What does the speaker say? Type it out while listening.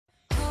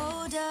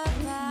hold up,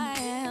 I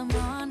am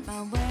on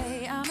my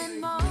way, I'm in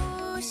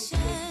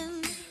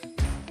motion.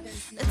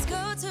 Let's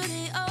go to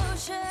the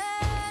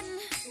ocean.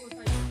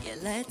 Yeah,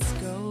 let's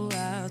go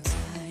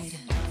outside.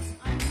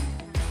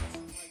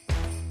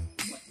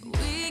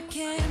 We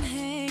can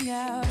hang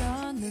out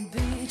on the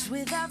beach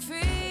without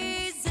freezing.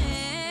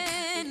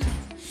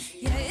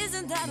 Yeah,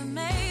 isn't that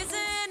amazing?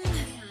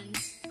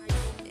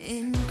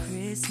 In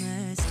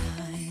Christmas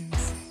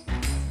times,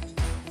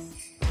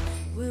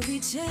 we'll be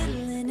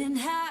chilling and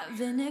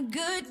having a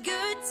good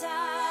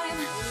time.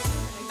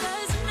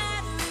 Doesn't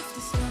matter if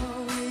the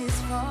snow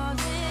is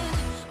falling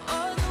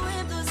or the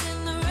wind blows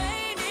and the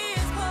rain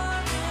is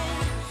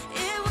pouring.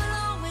 It will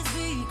always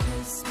be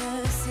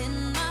Christmas in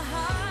my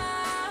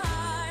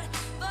heart.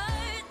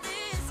 But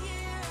this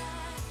year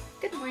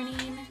Good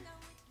morning.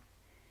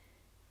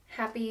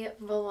 Happy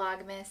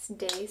Vlogmas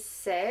day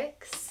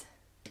 6.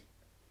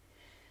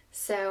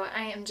 So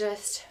I am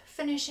just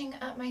finishing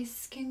up my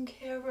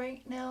skincare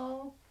right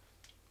now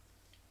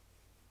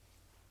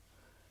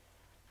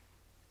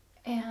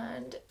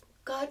and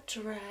got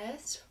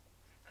dressed.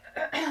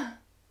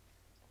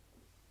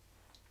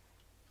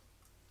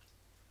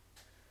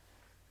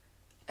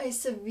 I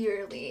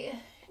severely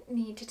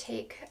need to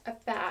take a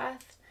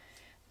bath,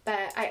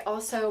 but I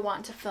also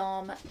want to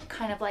film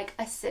kind of like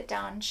a sit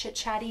down chit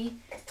chatty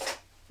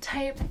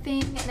type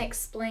thing and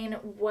explain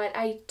what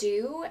I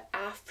do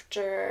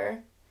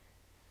after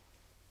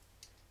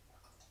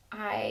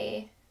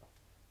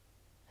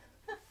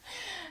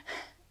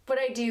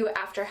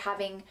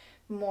having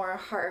more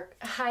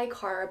high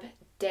carb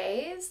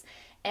days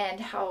and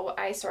how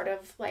I sort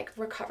of like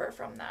recover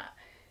from that.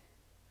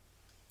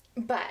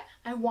 But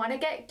I want to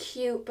get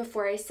cute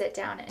before I sit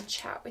down and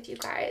chat with you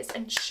guys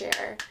and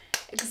share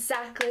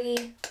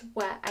exactly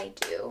what I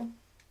do.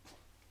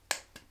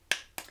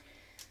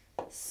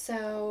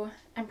 So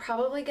I'm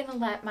probably gonna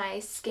let my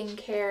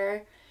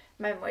skincare,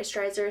 my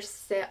moisturizer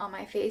sit on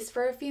my face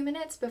for a few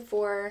minutes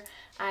before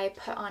I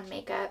put on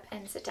makeup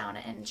and sit down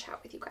and chat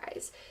with you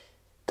guys.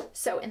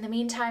 So in the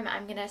meantime,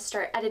 I'm gonna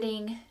start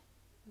editing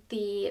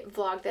the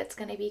vlog that's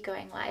gonna be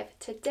going live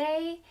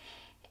today,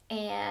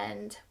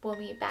 and we'll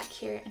meet back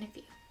here in a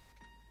few.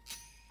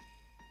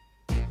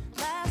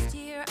 last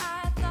year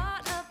I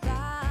thought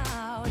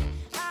about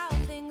how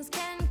things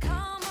can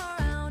come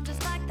around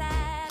just like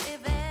that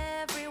if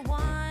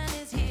everyone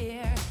is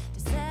here to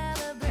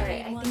celebrate.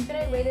 Alright, I think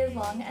that I waited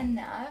long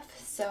enough,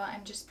 so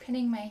I'm just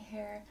pinning my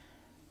hair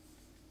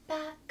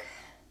back.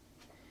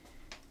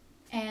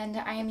 And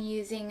I am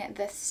using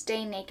the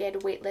Stay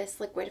Naked Weightless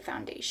Liquid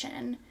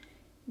Foundation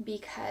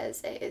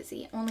because it is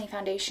the only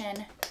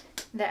foundation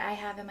that I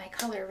have in my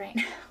color right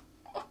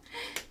now.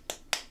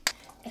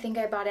 I think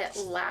I bought it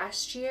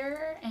last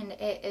year and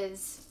it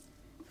is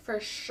for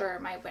sure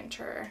my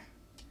winter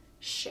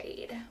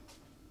shade.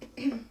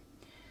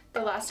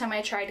 The last time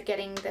I tried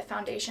getting the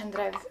foundation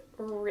that I've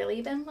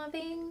really been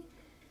loving,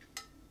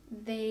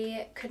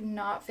 they could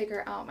not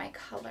figure out my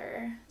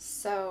color.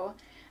 So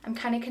I'm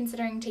kind of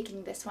considering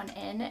taking this one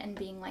in and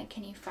being like,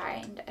 can you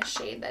find a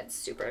shade that's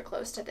super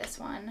close to this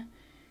one?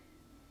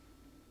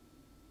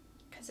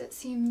 Because it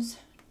seems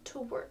to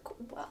work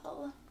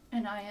well.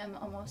 And I am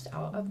almost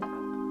out of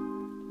that.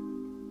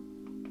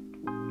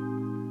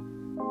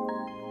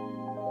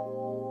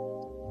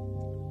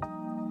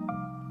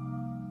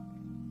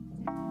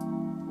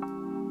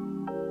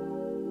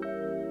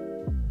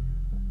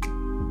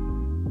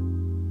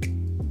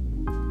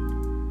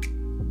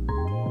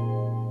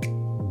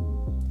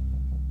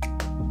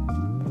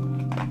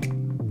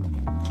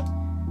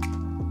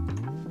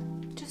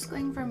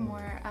 Going for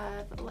more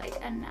of like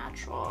a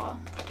natural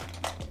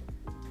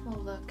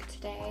look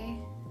today.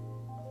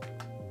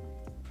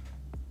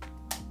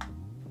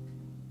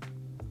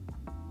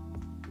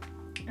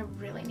 I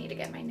really need to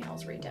get my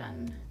nails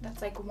redone.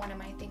 That's like one of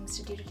my things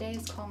to do today,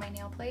 is call my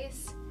nail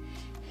place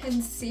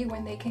and see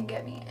when they can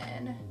get me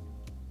in.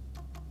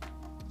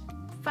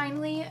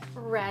 Finally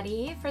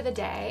ready for the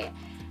day,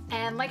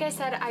 and like I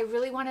said, I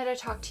really wanted to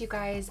talk to you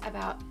guys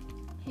about,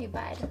 hey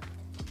bud,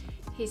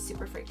 he's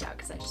super freaked out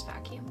because I just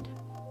vacuumed.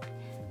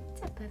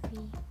 What's up, puppy?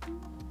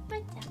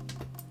 What's up?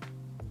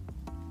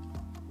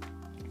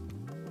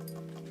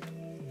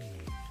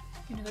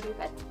 You wanna go to your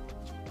bed?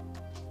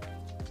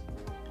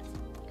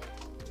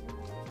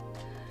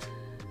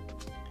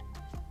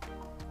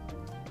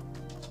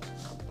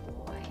 Oh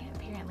boy,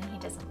 apparently he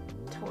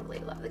doesn't totally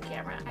love the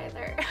camera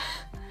either.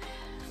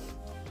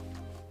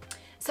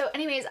 So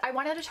anyways, I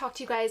wanted to talk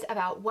to you guys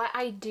about what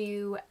I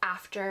do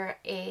after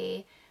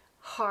a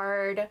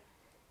hard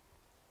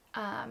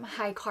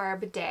high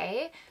carb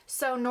day.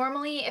 So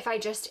normally if I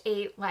just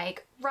ate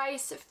like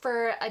rice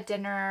for a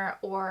dinner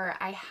or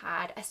I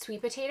had a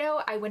sweet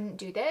potato, I wouldn't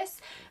do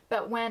this.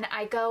 But when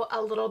I go a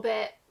little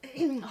bit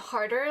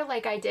harder,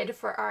 like I did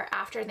for our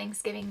after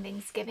Thanksgiving,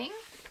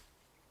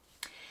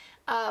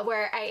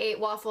 where I ate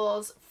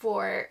waffles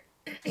for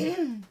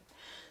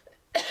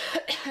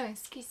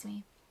excuse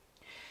me,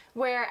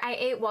 where I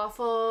ate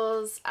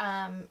waffles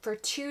for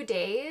 2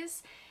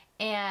 days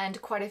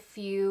and quite a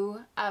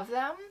few of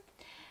them,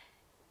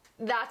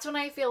 that's when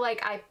I feel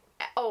like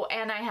oh,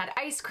 and I had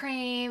ice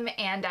cream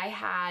and I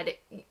had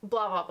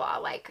blah, blah, blah,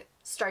 like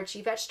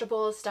starchy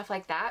vegetables, stuff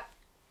like that.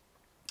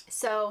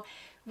 So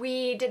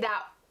we did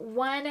that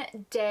one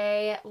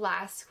day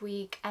last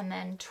week and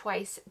then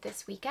twice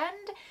this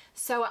weekend.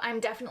 So I'm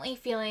definitely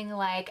feeling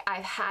like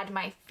I've had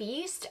my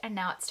feast and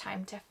now it's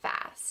time to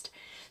fast.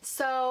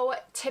 So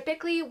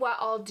typically what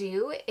I'll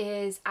do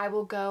is I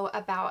will go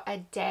about a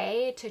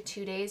day to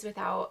 2 days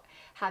without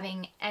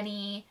having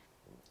any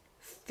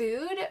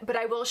food, but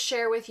I will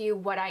share with you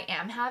what I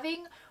am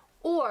having,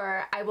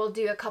 or I will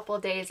do a couple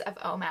days of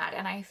OMAD,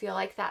 and I feel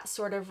like that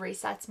sort of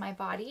resets my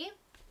body.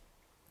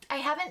 I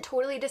haven't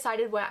totally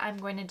decided what I'm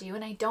going to do,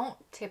 and I don't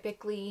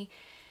typically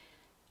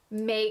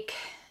make,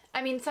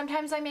 I mean,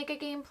 sometimes I make a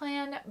game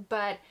plan,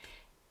 but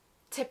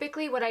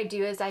typically what I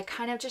do is I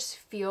kind of just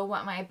feel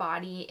what my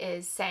body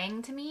is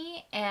saying to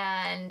me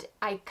and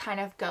I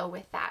kind of go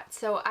with that.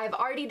 So I've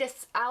already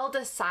I'll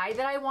decide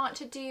that I want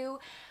to do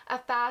a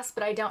fast,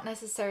 but I don't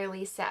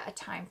necessarily set a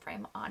time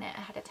frame on it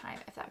ahead of time,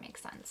 if that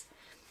makes sense.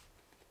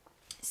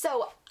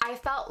 So I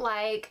felt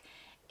like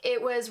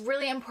it was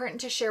really important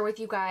to share with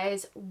you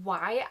guys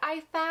why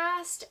I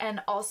fast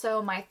and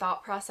also my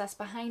thought process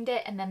behind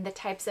it, and then the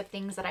types of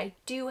things that I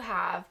do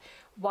have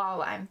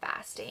while I'm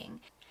fasting.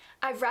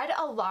 I've read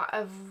a lot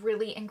of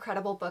really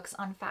incredible books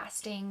on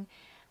fasting.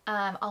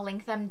 I'll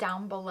link them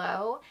down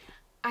below.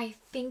 I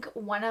think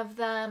one of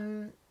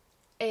them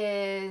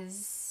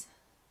is,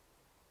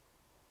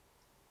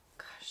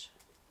 gosh,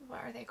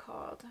 what are they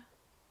called?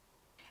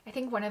 I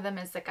think one of them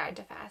is The Guide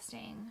to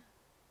Fasting.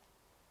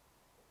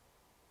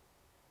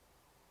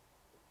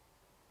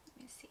 Let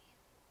me see.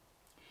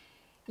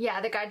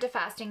 Yeah, The Guide to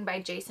Fasting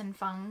by Jason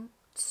Fung.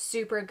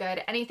 Super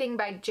good. Anything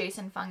by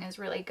Jason Fung is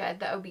really good.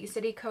 The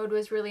Obesity Code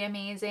was really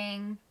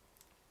amazing.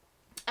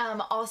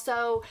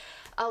 Also,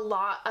 a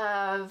lot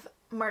of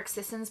Mark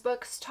Sisson's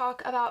books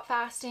talk about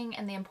fasting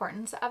and the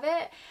importance of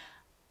it.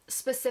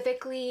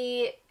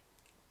 Specifically,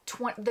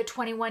 the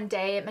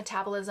 21-Day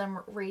Metabolism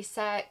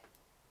Reset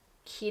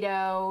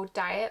Keto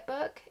Diet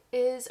book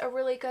is a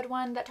really good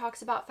one that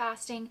talks about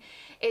fasting.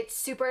 It's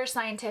super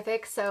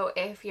scientific, so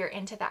if you're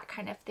into that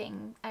kind of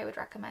thing, I would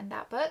recommend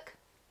that book.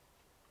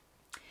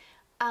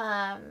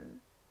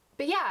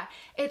 But yeah,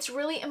 it's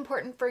really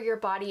important for your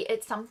body.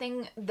 It's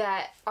something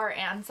that our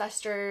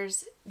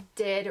ancestors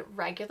did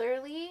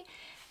regularly,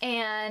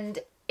 and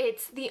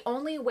it's the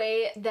only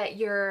way that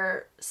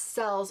your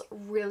cells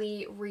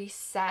really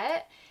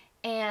reset.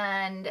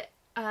 And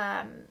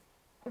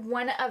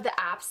one of the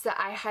apps that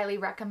I highly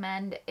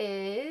recommend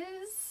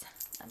is,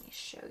 let me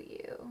show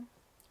you.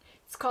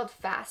 It's called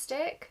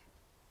Fastic.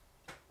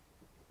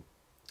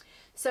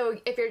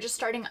 So if you're just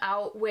starting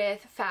out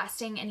with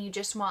fasting and you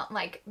just want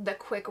like the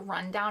quick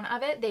rundown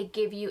of it, they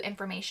give you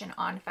information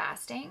on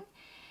fasting.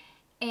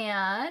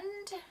 And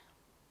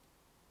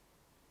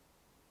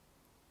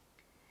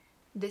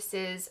this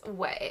is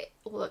what it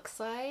looks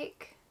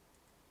like.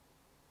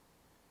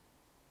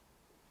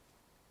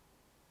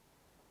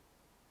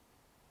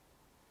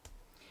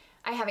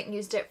 I haven't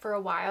used it for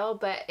a while,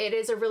 but it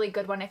is a really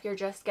good one if you're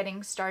just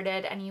getting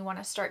started and you want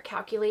to start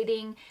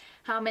calculating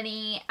how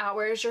many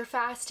hours you're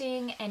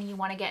fasting and you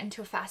want to get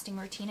into a fasting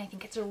routine. I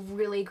think it's a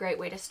really great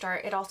way to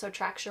start. It also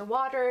tracks your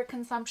water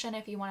consumption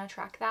if you want to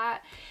track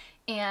that,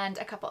 and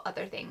a couple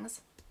other things.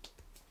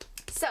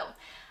 So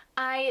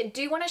I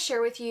do want to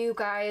share with you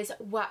guys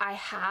what I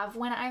have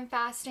when I'm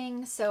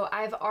fasting. So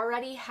I've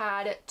already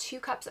had 2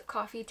 cups of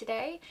coffee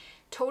today,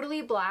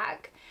 totally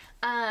black.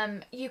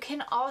 You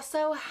can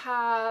also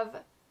have,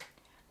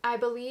 I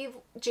believe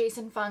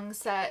Jason Fung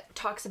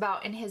talks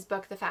about in his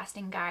book, The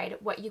Fasting Guide,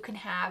 what you can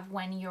have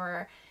when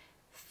you're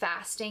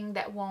fasting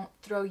that won't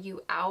throw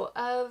you out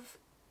of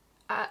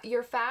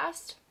your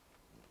fast.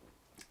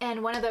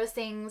 And one of those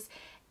things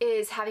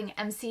is having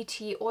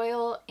MCT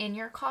oil in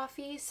your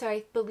coffee. So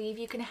I believe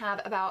you can have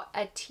about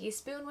a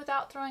teaspoon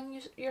without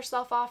throwing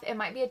yourself off. It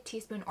might be a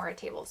teaspoon or a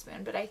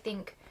tablespoon, but I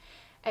think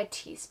a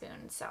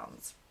teaspoon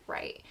sounds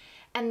right.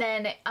 And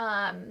then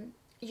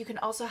you can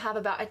also have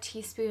about a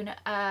teaspoon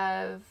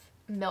of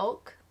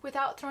milk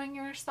without throwing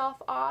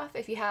yourself off.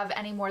 If you have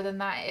any more than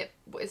that, it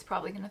is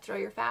probably going to throw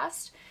your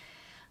fast.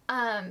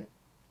 Sorry,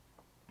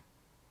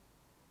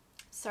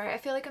 I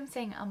feel like I'm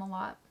saying a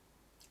lot.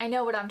 I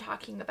know what I'm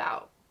talking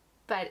about,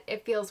 but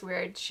it feels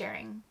weird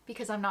sharing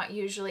because I'm not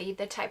usually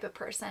the type of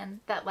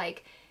person that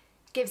like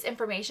gives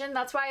information.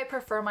 That's why I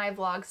prefer my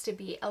vlogs to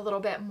be a little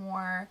bit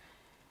more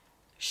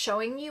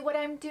showing you what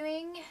I'm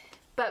doing.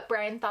 But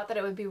Brian thought that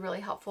it would be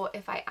really helpful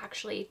if I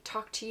actually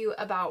talk to you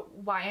about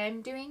why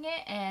I'm doing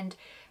it and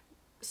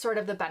sort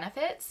of the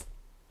benefits.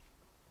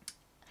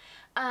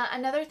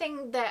 Another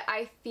thing that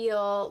I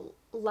feel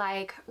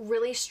like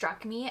really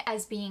struck me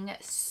as being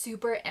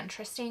super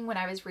interesting when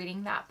I was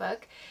reading that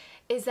book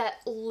is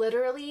that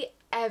literally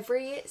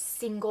every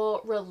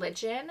single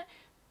religion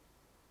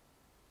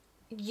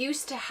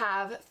used to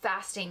have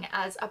fasting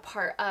as a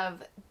part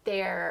of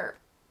their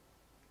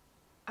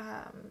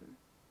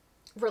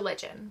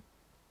religion.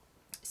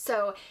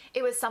 So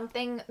it was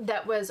something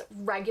that was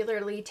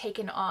regularly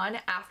taken on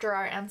after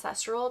our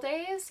ancestral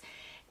days.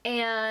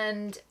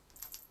 And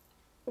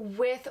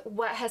with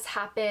what has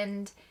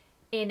happened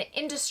in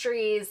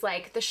industries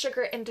like the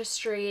sugar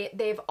industry,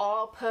 they've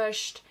all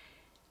pushed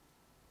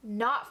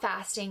not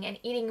fasting and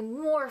eating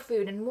more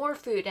food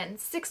and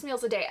 6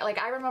 meals a day. Like,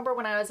 I remember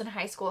when I was in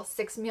high school,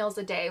 6 meals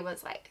a day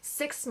was like,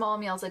 6 small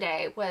meals a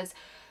day was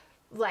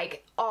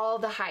like all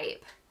the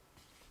hype.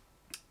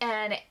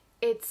 And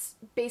it's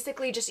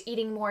basically just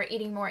eating more,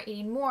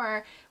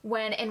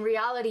 when in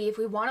reality, if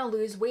we want to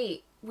lose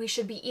weight, we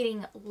should be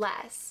eating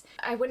less.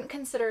 I wouldn't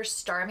consider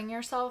starving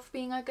yourself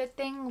being a good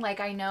thing. Like,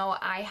 I know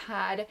I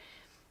had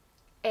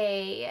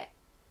an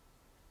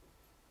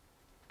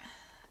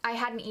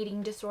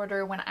eating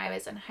disorder when I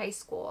was in high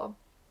school,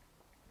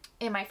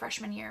 in my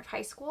freshman year of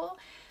high school.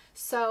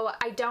 So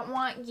I don't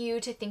want you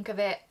to think of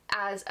it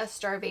as a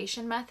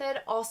starvation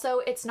method. Also,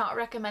 it's not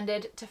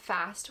recommended to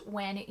fast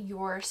when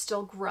you're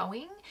still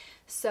growing.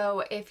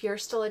 So if you're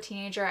still a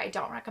teenager, I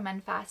don't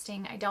recommend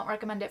fasting. I don't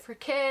recommend it for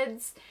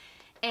kids.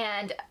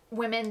 And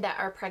women that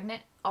are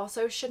pregnant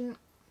also shouldn't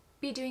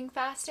be doing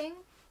fasting.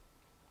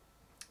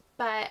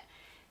 But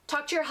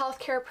talk to your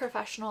healthcare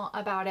professional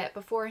about it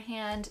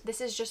beforehand.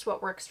 This is just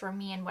what works for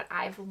me and what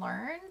I've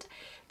learned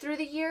through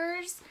the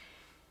years.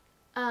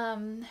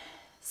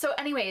 So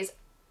anyways,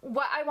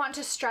 what I want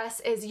to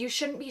stress is you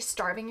shouldn't be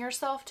starving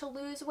yourself to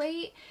lose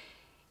weight.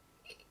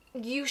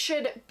 You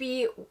should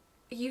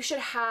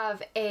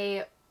have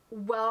a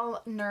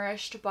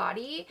well-nourished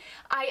body.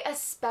 I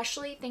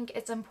especially think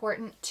it's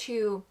important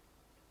to,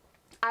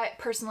 I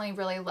personally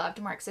really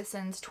loved Mark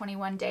Sisson's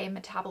 21-Day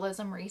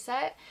Metabolism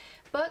Reset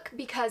book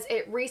because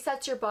it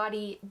resets your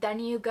body, then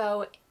you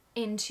go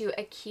into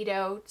a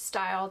keto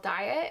style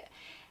diet,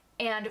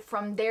 and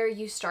from there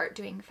you start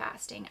doing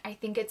fasting. I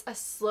think it's a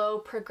slow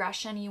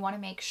progression. You want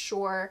to make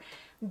sure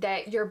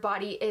that your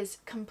body is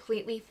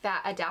completely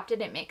fat adapted.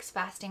 It makes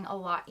fasting a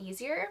lot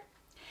easier.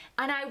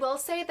 And I will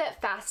say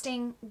that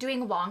fasting,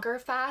 doing longer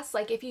fasts,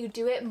 like if you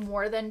do it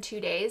more than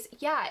 2 days,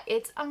 yeah,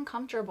 it's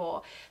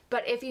uncomfortable.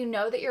 But if you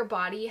know that your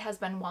body has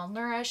been well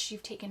nourished,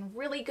 you've taken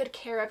really good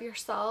care of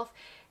yourself,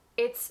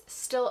 it's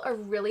still a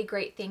really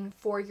great thing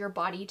for your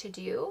body to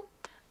do.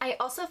 I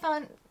also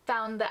found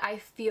that I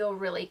feel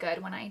really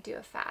good when I do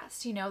a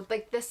fast. You know,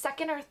 like the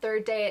second or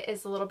third day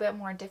is a little bit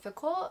more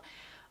difficult,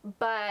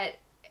 but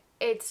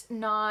it's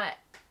not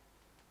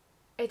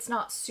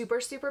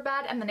super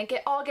bad, and then it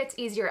all gets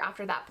easier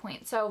after that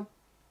point. So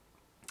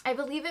I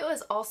believe it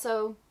was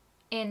also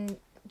in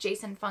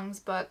Jason Fung's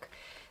book,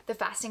 The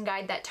Fasting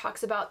Guide, that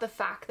talks about the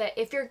fact that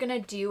if you're gonna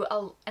do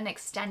an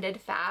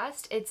extended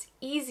fast, it's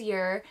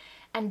easier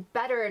and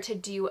better to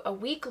do a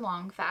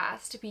week-long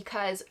fast,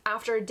 because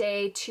after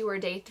day 2 or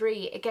day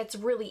 3, it gets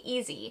really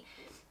easy.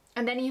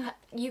 And then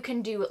you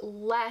can do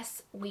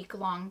less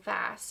week-long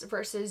fasts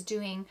versus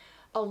doing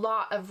a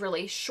lot of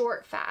really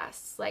short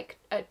fasts, like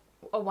a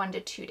 1 to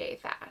 2 day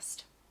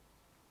fast.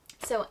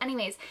 So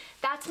anyways,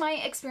 that's my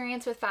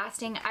experience with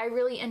fasting. I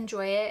really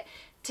enjoy it.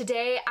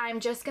 Today,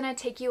 I'm just gonna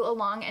take you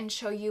along and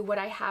show you what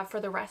I have for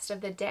the rest of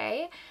the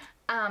day.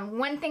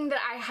 One thing that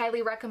I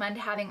highly recommend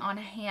having on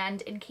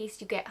hand in case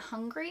you get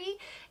hungry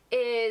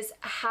is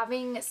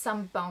having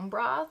some bone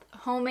broth.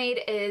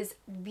 Homemade is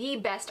the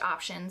best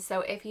option.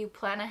 So if you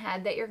plan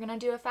ahead that you're gonna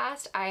do a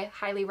fast, I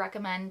highly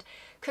recommend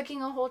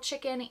cooking a whole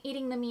chicken,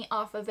 eating the meat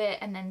off of it,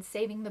 and then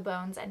saving the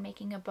bones and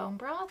making a bone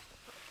broth.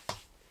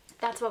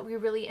 That's what we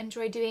really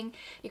enjoy doing.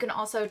 You can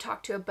also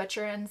talk to a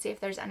butcher and see if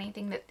there's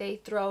anything that they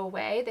throw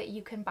away that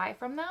you can buy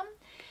from them.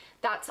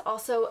 That's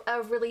also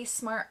a really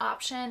smart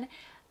option.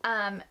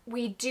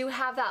 We do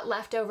have that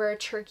leftover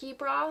turkey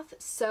broth,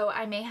 so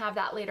I may have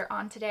that later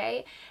on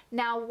today.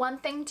 Now, one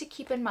thing to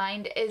keep in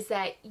mind is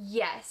that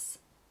yes,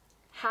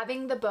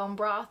 having the bone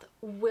broth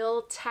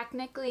will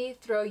technically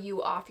throw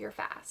you off your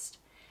fast.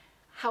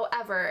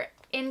 However,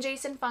 in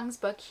Jason Fung's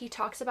book, he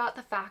talks about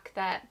the fact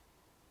that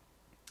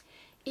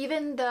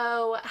even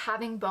though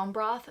having bone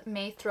broth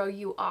may throw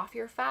you off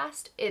your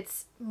fast,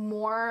 it's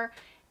more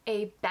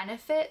a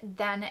benefit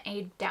than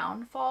a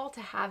downfall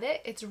to have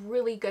it. It's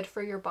really good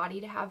for your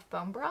body to have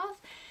bone broth.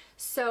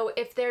 So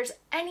if there's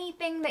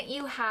anything that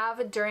you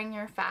have during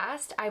your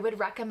fast, I would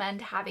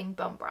recommend having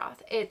bone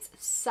broth. It's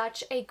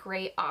such a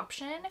great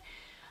option.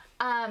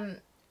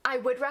 I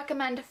would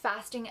recommend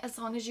fasting as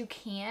long as you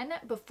can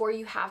before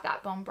you have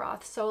that bone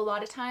broth. So a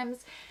lot of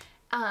times,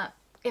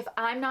 if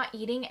I'm not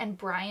eating and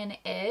Brian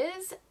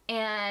is,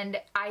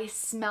 and I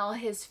smell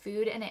his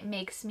food and it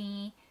makes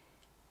me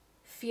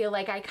feel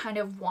like I kind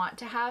of want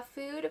to have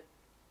food,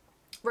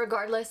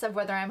 regardless of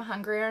whether I'm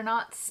hungry or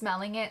not,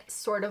 smelling it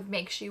sort of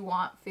makes you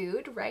want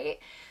food, right?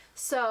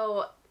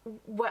 So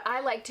what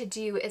I like to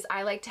do is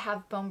I like to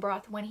have bone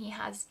broth when he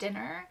has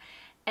dinner,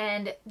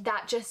 and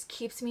that just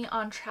keeps me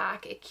on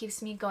track. It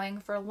keeps me going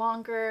for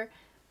longer,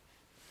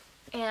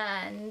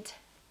 and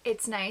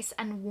it's nice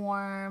and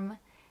warm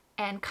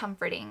and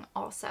comforting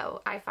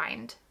also, I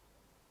find.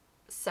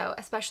 So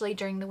especially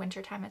during the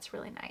winter time, it's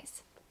really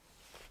nice.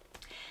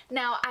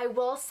 Now, I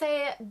will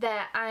say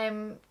that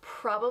I'm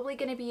probably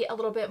going to be a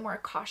little bit more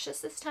cautious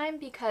this time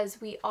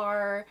because we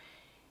are,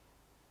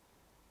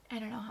 I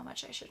don't know how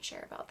much I should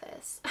share about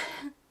this.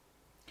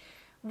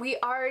 We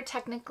are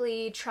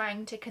technically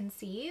trying to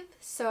conceive,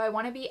 so I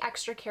want to be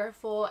extra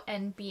careful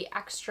and be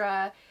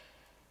extra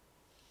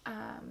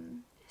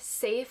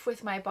safe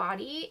with my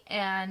body,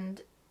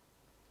 and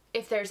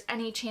if there's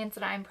any chance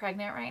that I'm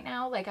pregnant right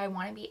now, like, I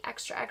want to be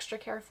extra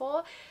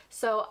careful.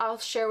 So I'll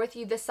share with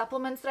you the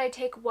supplements that I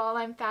take while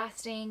I'm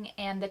fasting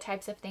and the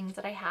types of things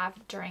that I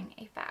have during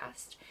a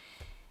fast.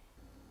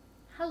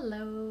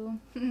 Hello.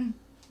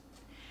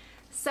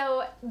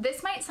 So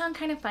this might sound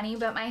kind of funny,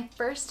 but my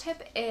first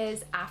tip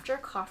is after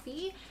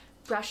coffee,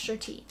 brush your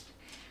teeth.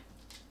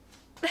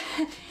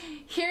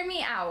 Hear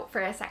me out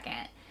for a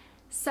second.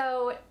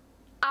 So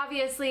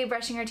obviously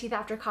brushing your teeth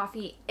after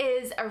coffee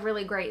is a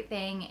really great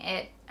thing.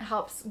 It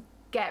helps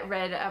get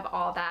rid of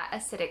all that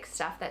acidic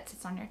stuff that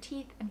sits on your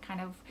teeth and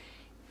kind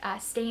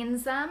of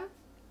stains them.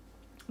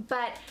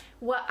 But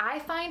what I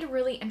find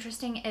really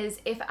interesting is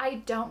if I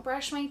don't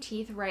brush my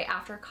teeth right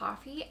after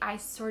coffee, I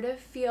sort of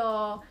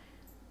feel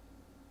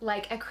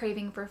like a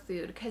craving for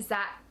food, because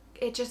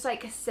it just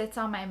like sits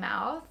on my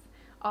mouth,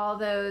 all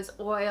those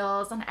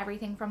oils and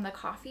everything from the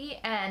coffee,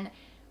 and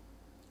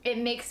it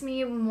makes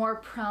me more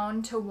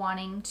prone to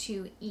wanting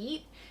to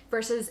eat,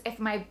 versus if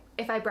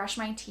I brush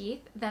my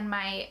teeth, then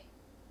my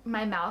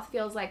mouth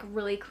feels like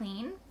really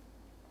clean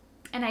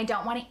and I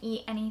don't want to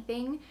eat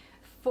anything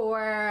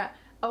for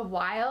a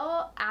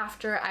while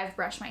after I've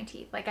brushed my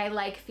teeth. Like, I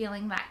like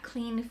feeling that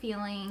clean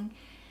feeling.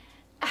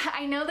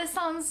 I know this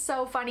sounds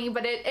so funny,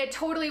 but it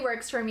totally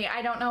works for me.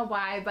 I don't know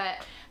why,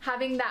 but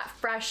having that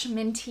fresh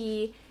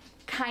minty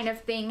kind of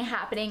thing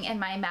happening in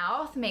my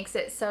mouth makes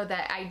it so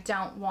that I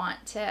don't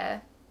want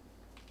to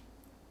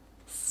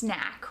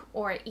snack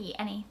or eat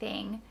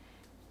anything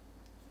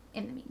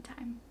in the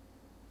meantime.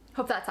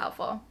 Hope that's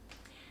helpful.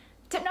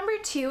 Tip number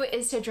 2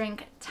 is to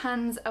drink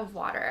tons of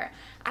water.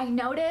 I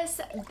notice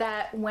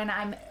that when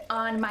I'm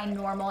on my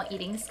normal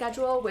eating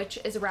schedule, which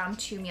is around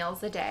 2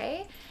 meals a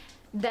day,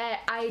 that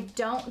I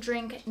don't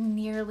drink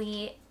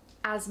nearly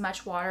as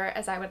much water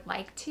as I would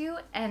like to.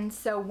 And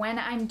so when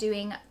I'm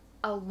doing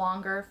a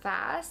longer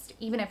fast,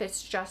 even if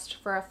it's just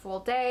for a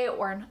full day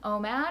or an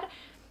OMAD,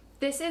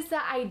 this is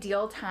the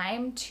ideal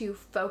time to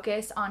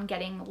focus on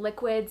getting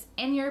liquids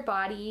in your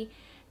body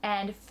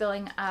and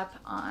filling up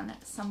on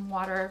some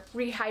water,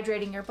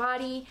 rehydrating your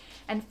body,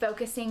 and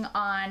focusing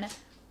on,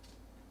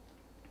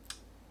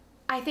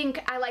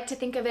 I like to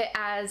think of it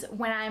as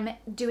when I'm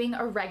doing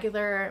a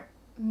regular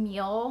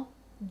meal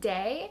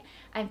day,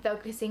 I'm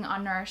focusing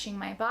on nourishing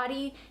my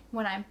body.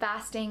 When I'm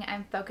fasting,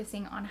 I'm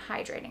focusing on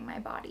hydrating my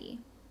body.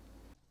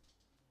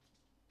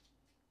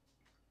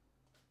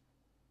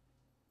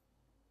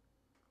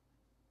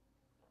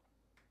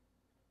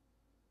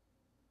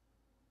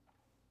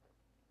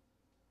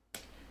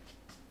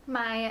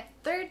 My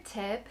third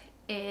tip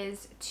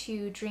is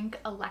to drink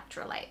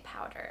electrolyte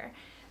powder.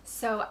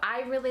 So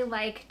I really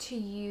like to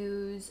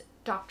use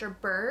Dr.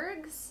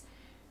 Berg's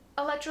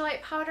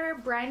electrolyte powder.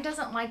 Brian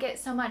doesn't like it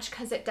so much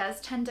because it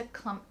does tend to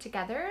clump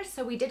together.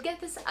 So we did get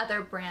this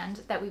other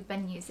brand that we've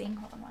been using.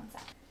 Hold on one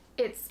sec.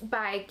 It's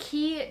by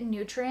Key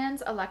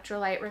Nutrients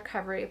Electrolyte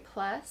Recovery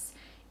Plus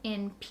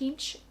in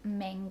Peach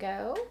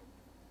Mango.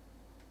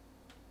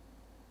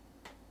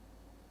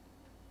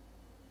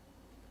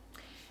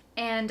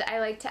 And I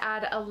like to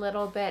add a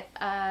little bit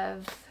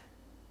of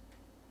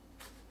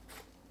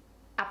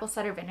apple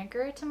cider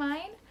vinegar to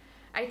mine.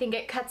 I think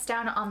it cuts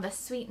down on the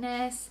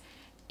sweetness,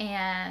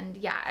 and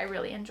yeah, I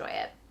really enjoy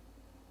it.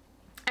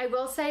 I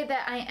will say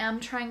that I am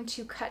trying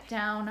to cut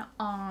down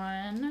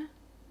on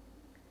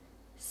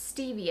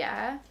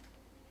stevia,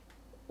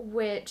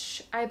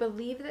 which I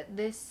believe that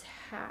this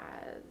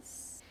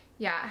has,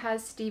 yeah, it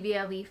has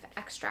stevia leaf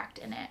extract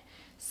in it.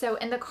 So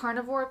in the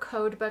carnivore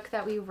code book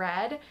that we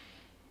read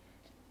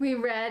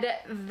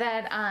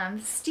that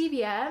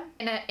stevia,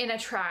 in a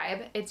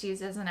tribe, it's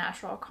used as a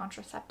natural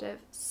contraceptive.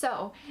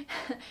 So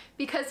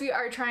because we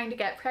are trying to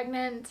get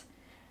pregnant,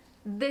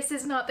 this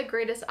is not the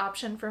greatest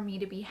option for me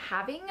to be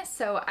having,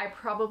 so I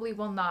probably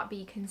will not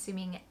be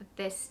consuming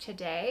this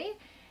today,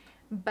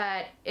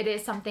 but it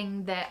is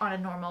something that on a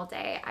normal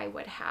day I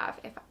would have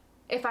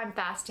if I'm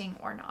fasting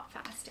or not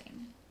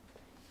fasting.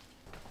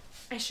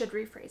 I should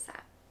rephrase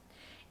that.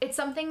 It's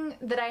something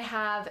that I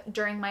have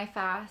during my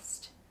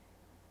fast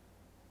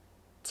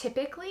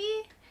typically.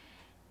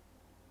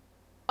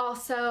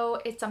 Also,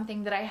 it's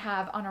something that I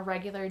have on a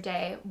regular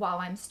day while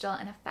I'm still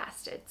in a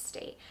fasted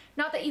state.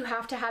 Not that you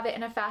have to have it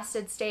in a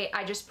fasted state,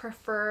 I just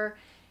prefer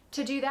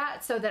to do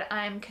that so that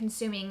I'm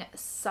consuming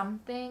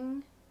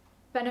something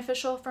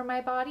beneficial for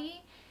my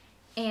body,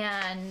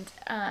 and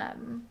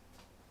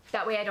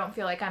that way I don't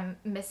feel like I'm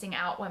missing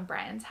out when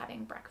Brian's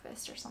having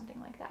breakfast or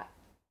something like that.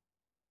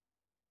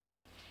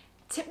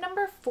 Tip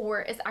number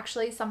 4 is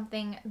actually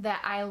something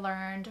that I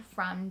learned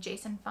from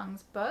Jason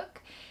Fung's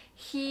book.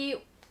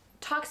 He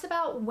talks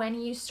about when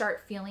you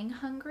start feeling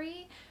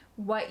hungry,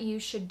 what you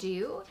should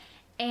do.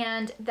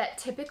 and that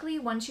typically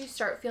once you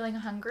start feeling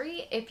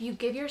hungry, if you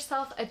give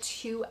yourself a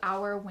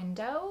 2-hour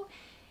window,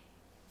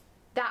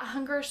 that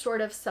hunger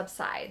sort of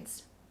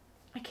subsides.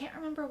 I can't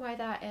remember why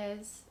that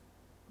is,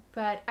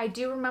 but I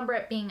do remember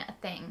it being a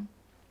thing.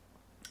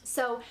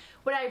 So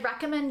what I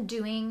recommend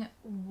doing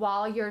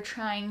while you're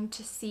trying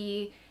to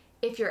see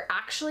if you're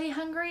actually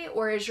hungry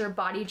or is your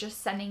body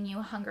just sending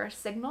you hunger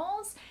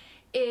signals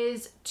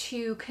is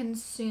to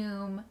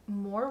consume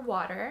more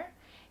water.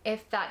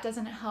 If that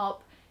doesn't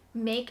help,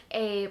 make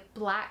a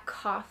black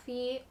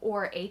coffee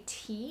or a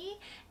tea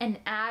and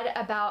add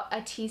about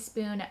a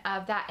teaspoon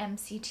of that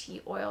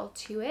MCT oil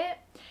to it.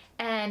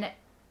 And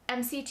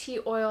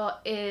MCT oil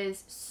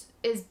is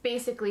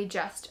basically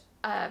just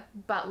a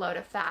buttload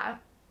of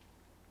fat.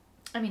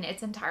 I mean,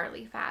 it's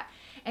entirely fat.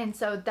 And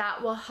so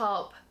that will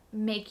help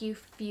make you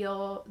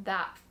feel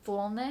that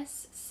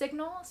fullness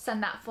signal,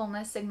 send that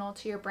fullness signal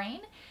to your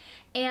brain.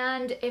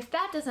 And if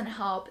that doesn't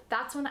help,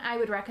 that's when I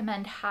would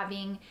recommend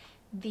having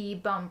the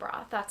bone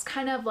broth. That's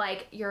kind of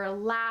like your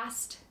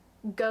last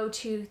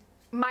go-to.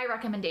 My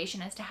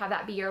recommendation is to have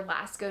that be your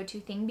last go-to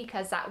thing,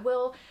 because that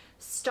will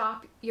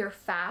stop your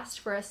fast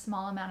for a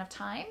small amount of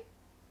time.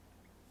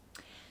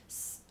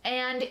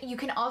 And you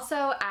can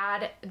also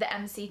add the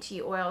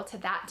MCT oil to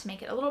that to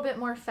make it a little bit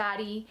more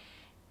fatty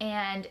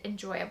and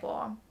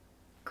enjoyable.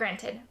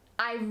 Granted,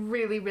 I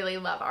really, really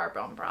love our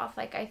bone broth.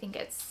 Like, I think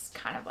it's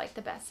kind of like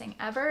the best thing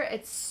ever.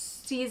 It's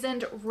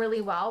seasoned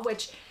really well,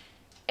 which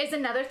is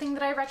another thing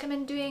that I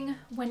recommend doing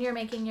when you're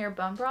making your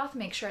bone broth.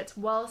 Make sure it's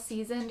well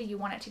seasoned. You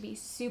want it to be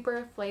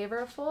super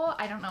flavorful.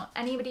 I don't know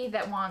anybody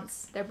that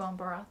wants their bone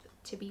broth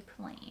to be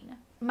plain.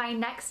 My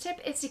next tip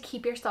is to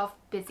keep yourself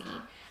busy.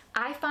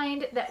 I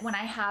find that when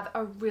I have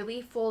a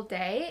really full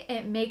day,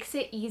 it makes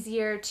it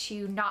easier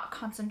to not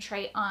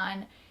concentrate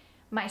on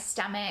my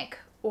stomach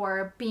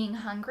or being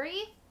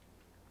hungry.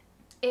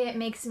 It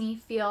makes me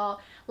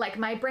feel like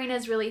my brain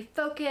is really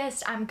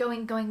focused. I'm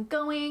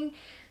going.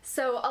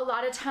 So a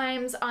lot of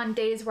times on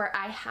days where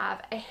I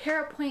have a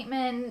hair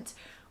appointment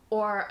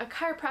or a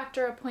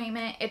chiropractor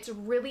appointment, it's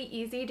really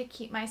easy to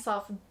keep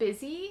myself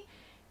busy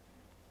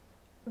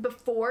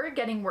before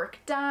getting work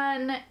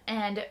done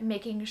and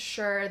making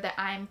sure that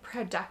I'm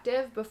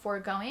productive before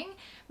going.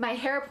 My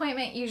hair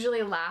appointment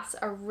usually lasts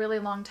a really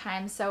long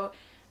time, so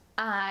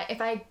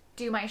if I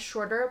do my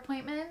shorter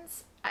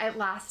appointments, it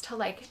lasts till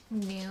like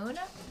noon.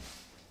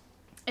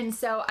 And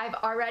so I've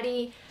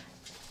already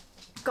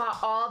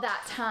got all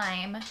that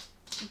time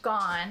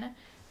gone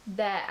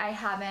that I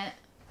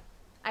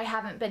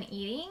haven't been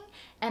eating,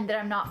 and that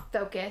I'm not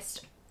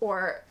focused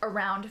or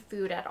around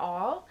food at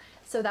all.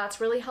 So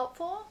that's really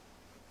helpful.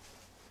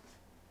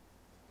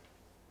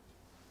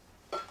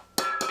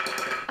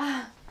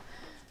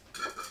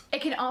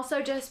 It can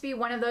also just be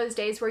one of those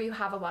days where you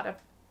have a lot of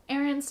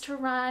errands to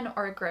run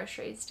or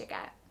groceries to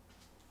get.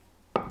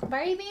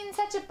 Why are you being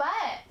such a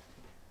butt?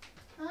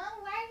 Huh?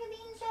 Why are you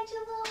being such a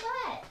little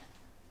butt?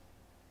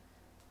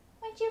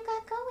 What you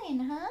got going,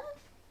 huh?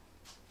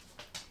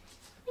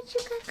 What you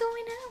got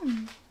going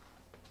on?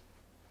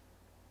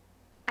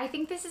 I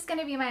think this is going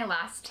to be my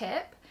last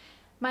tip.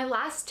 My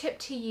last tip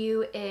to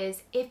you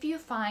is, if you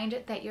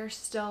find that you're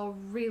still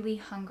really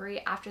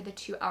hungry after the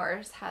 2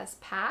 hours has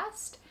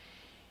passed,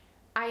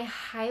 I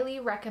highly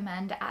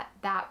recommend at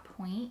that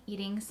point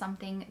eating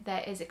something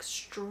that is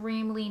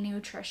extremely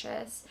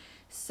nutritious.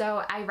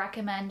 So I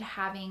recommend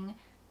having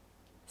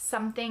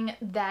something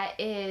that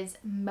is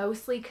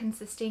mostly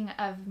consisting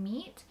of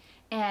meat,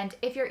 and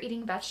if you're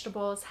eating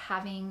vegetables,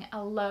 having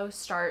a low in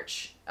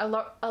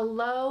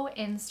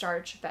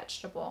starch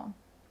vegetable.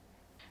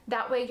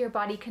 That way your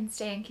body can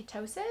stay in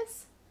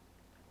ketosis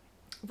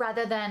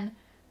rather than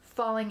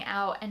falling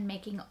out and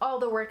making all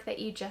the work that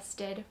you just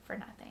did for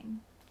nothing.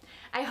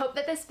 I hope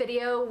that this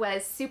video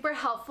was super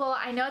helpful.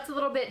 I know it's a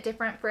little bit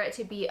different for it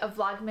to be a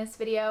Vlogmas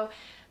video,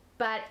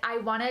 but I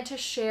wanted to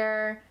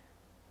share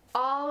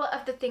all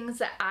of the things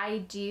that I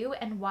do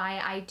and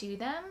why I do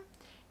them,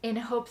 in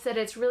hopes that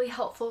it's really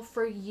helpful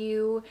for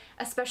you,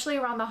 especially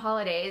around the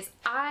holidays.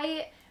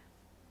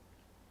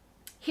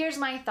 Here's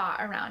my thought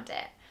around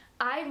it.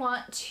 I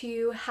want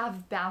to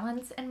have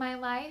balance in my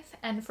life,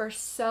 and for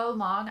so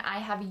long I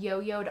have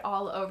yo-yoed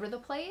all over the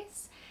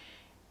place,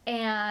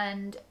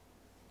 and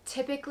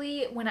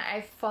typically when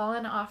I've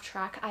fallen off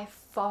track, I've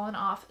fallen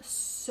off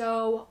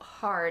so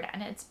hard,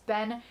 and it's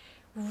been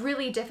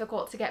really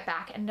difficult to get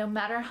back. And no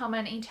matter how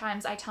many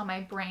times I tell my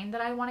brain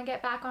that I want to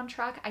get back on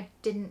track, I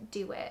didn't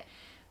do it.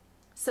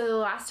 So the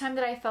last time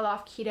that I fell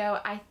off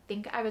keto, I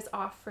think I was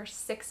off for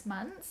 6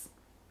 months.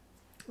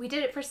 We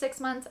did it for 6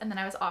 months, and then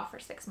I was off for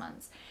 6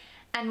 months.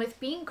 And with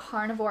being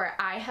carnivore,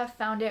 I have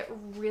found it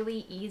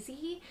really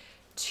easy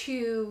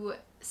to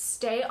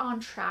stay on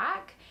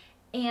track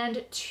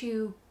and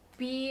to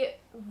be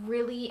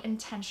really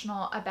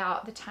intentional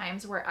about the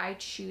times where I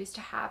choose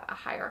to have a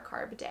higher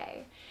carb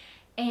day.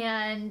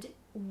 And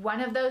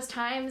one of those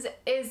times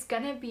is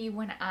gonna be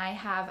when I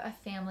have a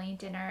family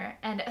dinner,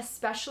 and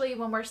especially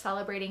when we're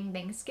celebrating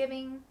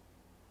Thanksgiving,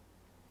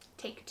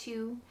 take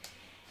two.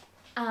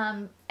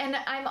 And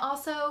I'm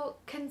also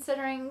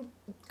considering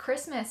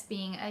Christmas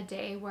being a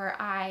day where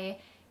I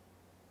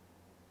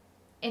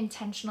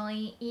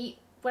intentionally eat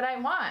what I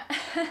want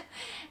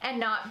and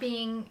not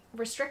being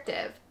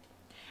restrictive.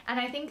 And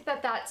I think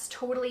that that's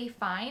totally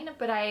fine,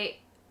 but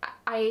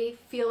I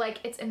feel like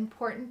it's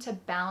important to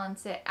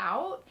balance it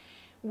out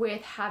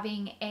with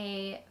having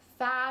a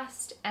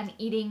fast and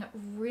eating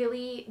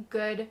really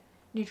good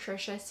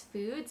nutritious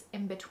foods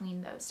in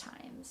between those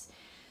times.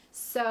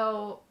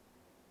 So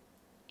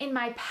in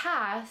my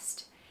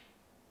past,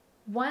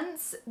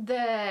 once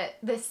the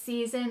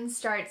season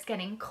starts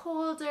getting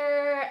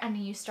colder and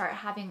you start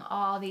having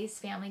all these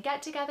family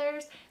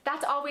get-togethers,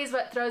 that's always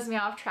what throws me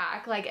off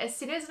track. Like as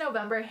soon as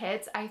November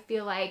hits, I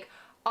feel like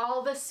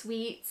all the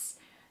sweets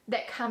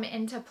that come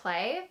into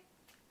play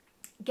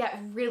get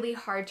really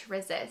hard to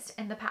resist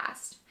in the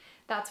past.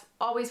 That's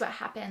always what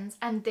happens.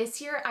 And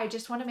this year, I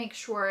just want to make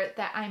sure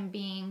that I'm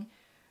being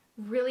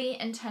really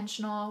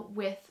intentional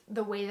with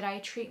the way that I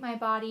treat my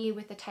body,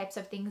 with the types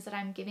of things that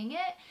I'm giving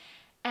it,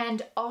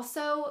 and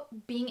also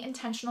being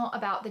intentional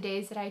about the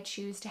days that I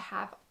choose to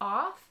have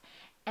off.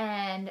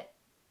 And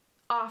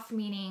off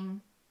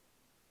meaning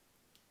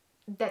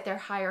that they're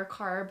higher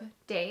carb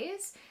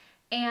days,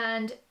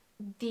 and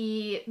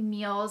the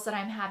meals that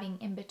I'm having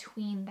in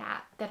between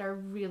that are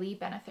really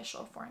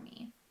beneficial for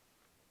me.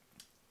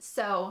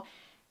 So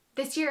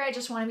this year I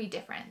just want to be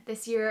different.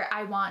 This year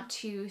I want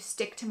to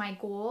stick to my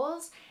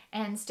goals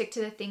and stick to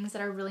the things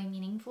that are really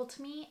meaningful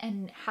to me,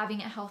 and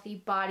having a healthy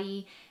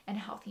body and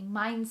a healthy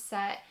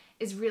mindset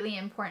is really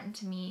important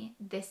to me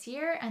this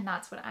year, and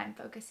that's what I'm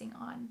focusing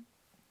on.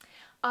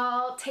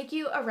 I'll take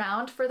you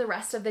around for the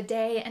rest of the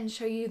day and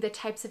show you the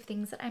types of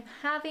things that I'm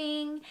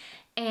having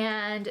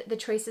and the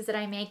choices that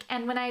I make,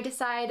 and when I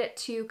decide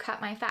to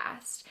cut my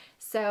fast.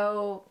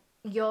 So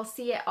you'll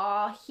see it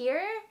all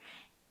here,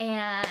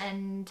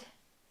 and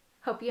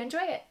hope you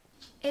enjoy it.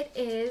 It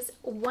is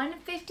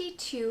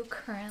 1:52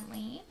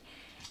 currently,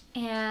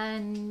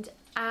 and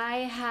I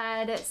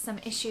had some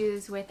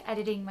issues with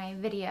editing my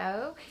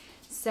video,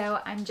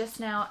 so I'm just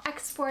now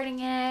exporting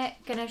it,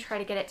 gonna try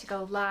to get it to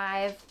go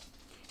live.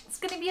 It's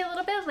gonna be a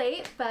little bit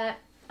late, but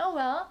oh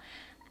well.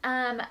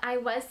 I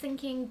was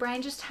thinking,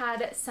 Brian just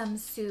had some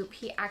soup.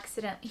 He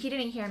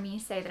didn't hear me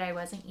say that I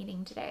wasn't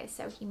eating today,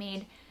 so he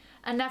made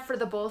enough for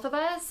the both of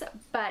us,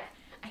 but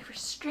I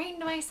restrained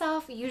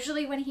myself.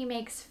 Usually when he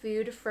makes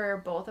food for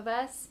both of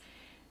us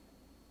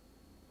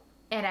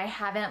and I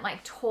haven't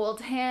like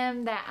told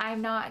him that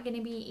I'm not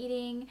gonna be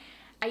eating,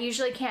 I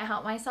usually can't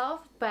help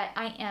myself, but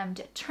I am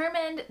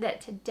determined that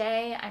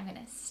today I'm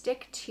gonna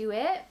stick to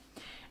it.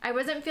 I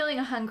wasn't feeling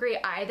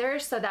hungry either,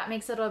 so that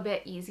makes it a little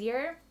bit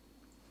easier,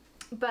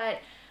 but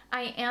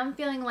I am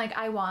feeling like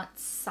I want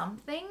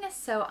something,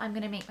 so I'm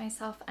gonna make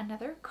myself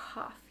another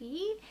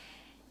coffee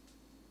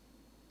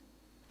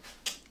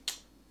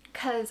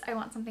because I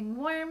want something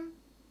warm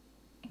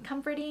and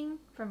comforting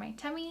for my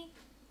tummy.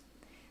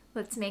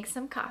 Let's make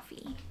some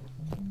coffee.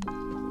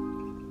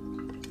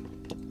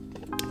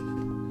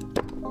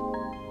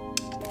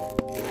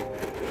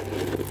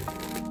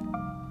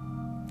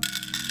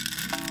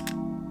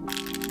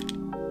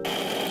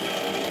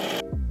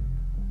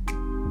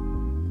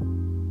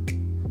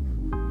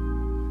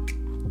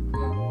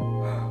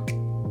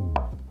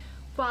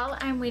 While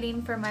I'm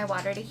waiting for my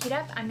water to heat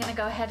up, I'm gonna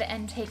go ahead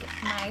and take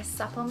my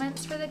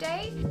supplements for the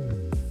day.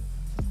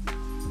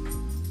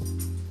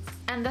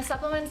 And the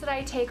supplements that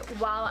I take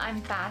while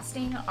I'm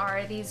fasting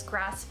are these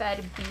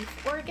grass-fed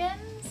beef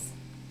organs.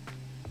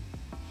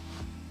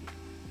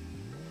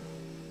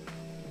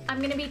 I'm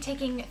gonna be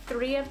taking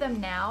 3 of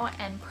them now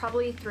and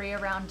probably 3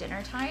 around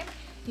dinner time.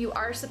 You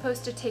are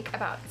supposed to take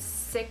about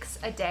 6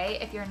 a day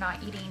if you're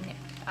not eating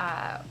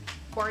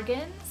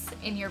organs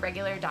in your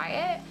regular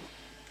diet.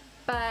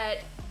 But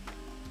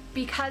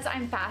because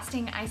I'm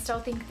fasting, I still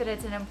think that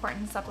it's an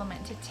important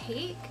supplement to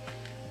take.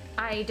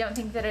 I don't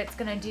think that it's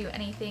gonna do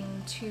anything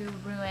to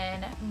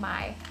ruin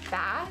my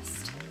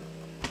fast.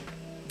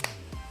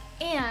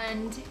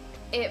 And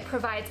it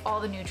provides all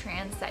the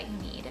nutrients that you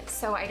need.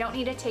 So I don't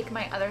need to take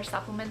my other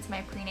supplements,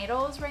 my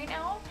prenatals right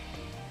now.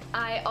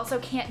 I also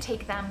can't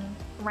take them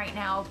right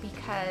now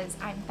because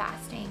I'm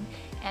fasting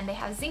and they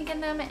have zinc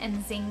in them,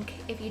 and zinc,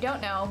 if you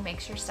don't know,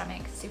 makes your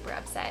stomach super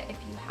upset if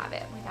you have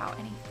it without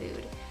any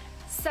food.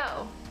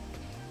 So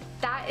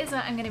that is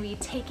what I'm gonna be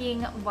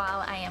taking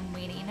while I am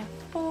waiting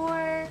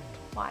for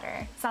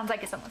water. Sounds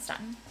like it's almost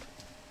done.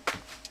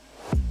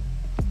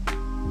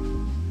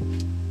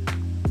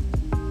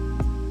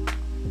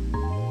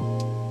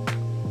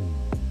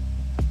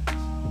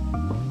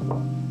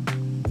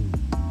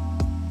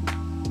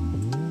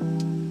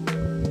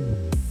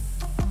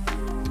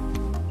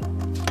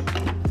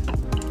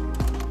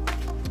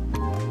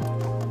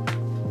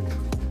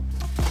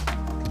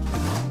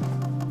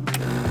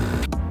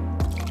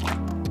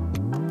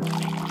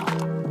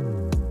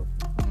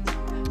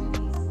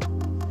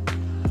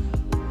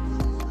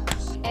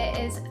 It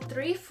is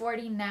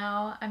 3:40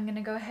 now. I'm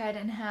gonna go ahead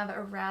and have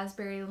a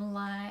raspberry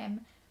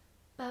lime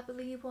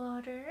bubbly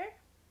water.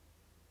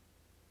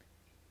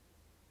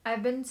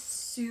 I've been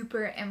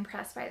super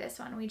impressed by this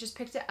one. We just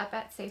picked it up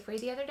at Safeway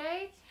the other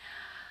day.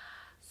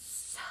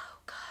 So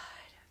good.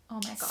 Oh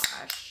my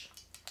gosh.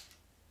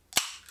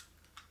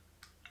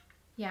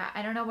 Yeah,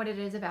 I don't know what it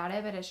is about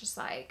it, but it's just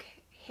like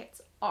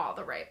hits all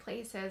the right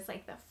places.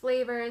 Like the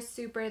flavor is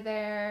super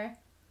there.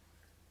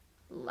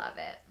 Love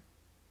it.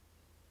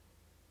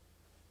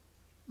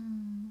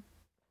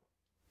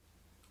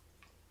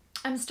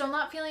 I'm still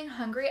not feeling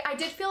hungry. I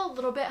did feel a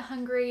little bit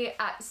hungry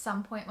at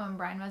some point when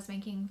Brian was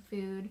making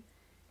food.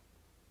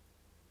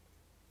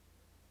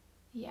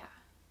 Yeah.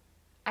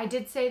 I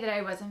did say that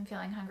I wasn't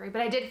feeling hungry,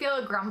 but I did feel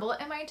a grumble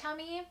in my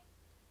tummy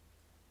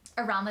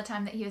around the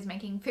time that he was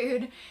making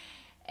food.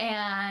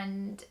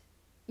 And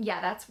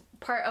yeah, that's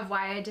part of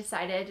why I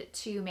decided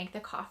to make the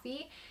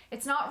coffee.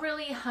 It's not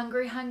really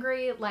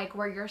hungry, like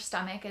where your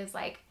stomach is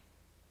like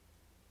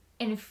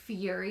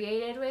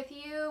infuriated with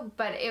you,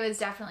 but it was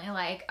definitely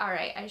like, all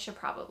right, I should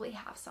probably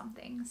have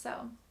something.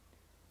 So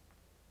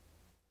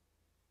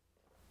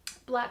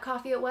black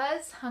coffee it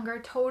was.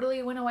 Hunger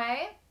totally went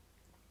away.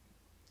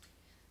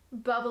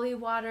 Bubbly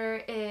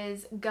water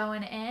is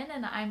going in,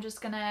 and I'm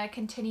just gonna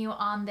continue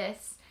on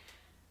this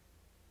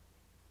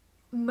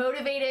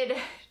motivated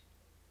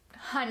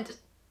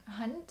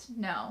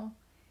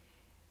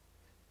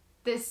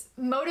this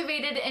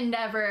motivated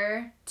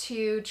endeavor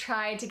to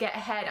try to get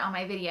ahead on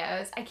my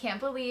videos. I can't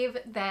believe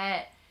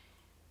that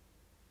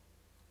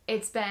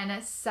it's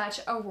been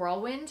such a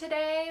whirlwind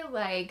today.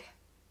 Like,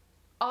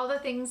 all the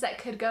things that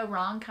could go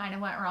wrong kind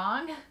of went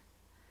wrong.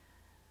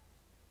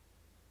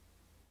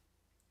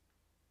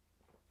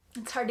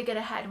 It's hard to get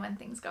ahead when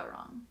things go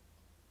wrong,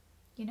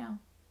 you know?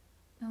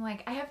 And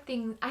like, I have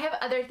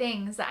other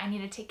things that I need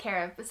to take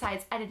care of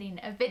besides editing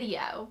a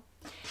video,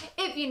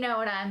 if you know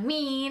what I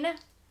mean.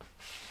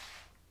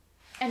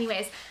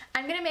 Anyways,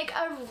 I'm gonna make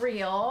a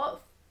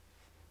reel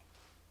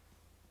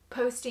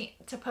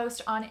to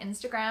post on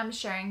Instagram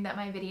sharing that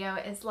my video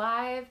is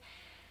live,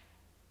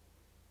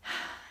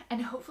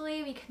 and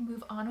hopefully we can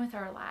move on with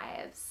our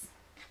lives.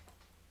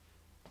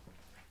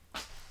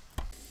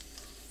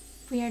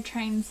 We are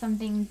trying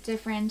something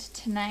different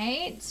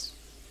tonight.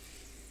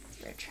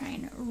 We're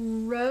trying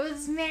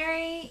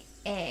rosemary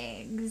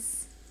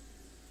eggs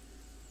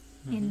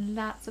in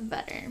lots of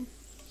butter.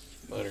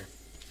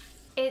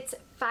 It's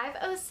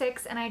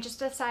 5:06 and I just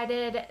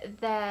decided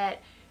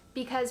that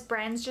because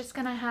Brian's just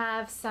gonna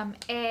have some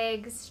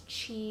eggs,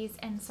 cheese,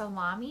 and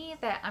salami,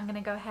 that I'm gonna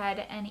go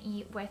ahead and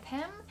eat with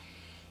him.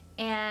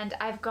 And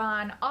I've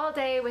gone all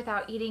day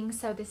without eating,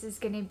 so this is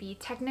gonna be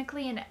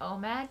technically an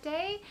OMAD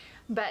day,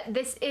 but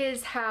this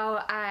is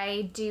how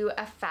I do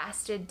a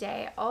fasted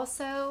day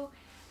also,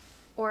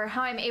 or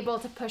how I'm able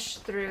to push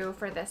through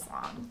for this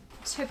long.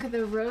 Took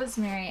the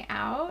rosemary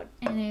out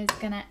and is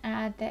gonna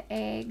add the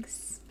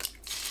eggs.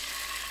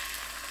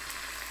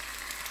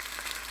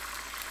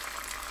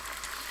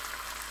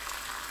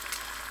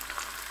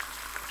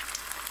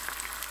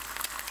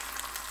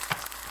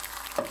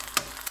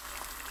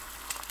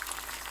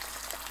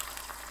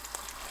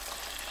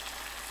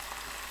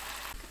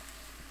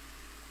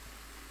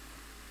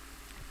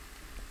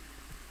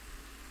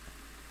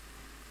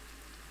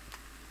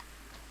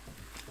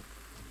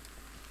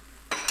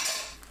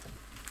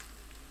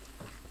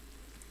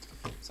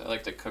 So I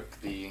like to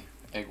cook the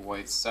egg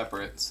whites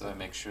separate so I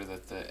make sure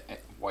that the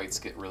whites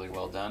get really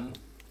well done,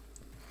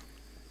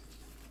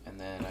 and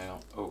then I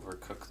don't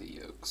overcook the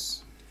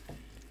yolks.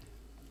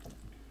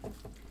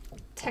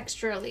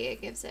 Texturally,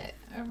 it gives it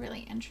a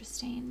really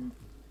interesting,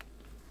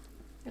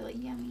 really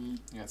yummy.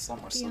 Yeah, it's a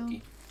lot more feel.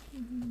 silky.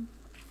 Mm-hmm.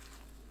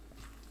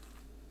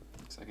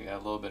 Looks like I got a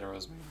little bit of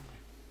rosemary.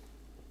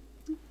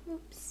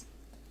 Oops.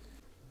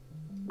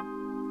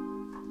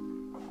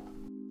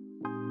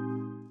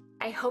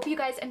 I hope you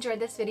guys enjoyed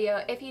this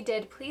video. If you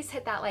did, please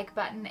hit that like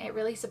button. It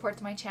really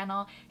supports my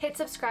channel. Hit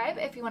subscribe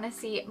if you want to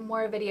see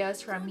more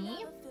videos from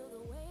me.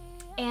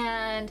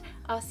 And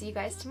I'll see you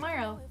guys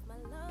tomorrow.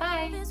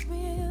 Bye.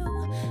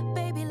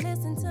 Baby,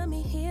 listen to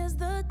me, here's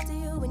the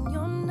deal. When you're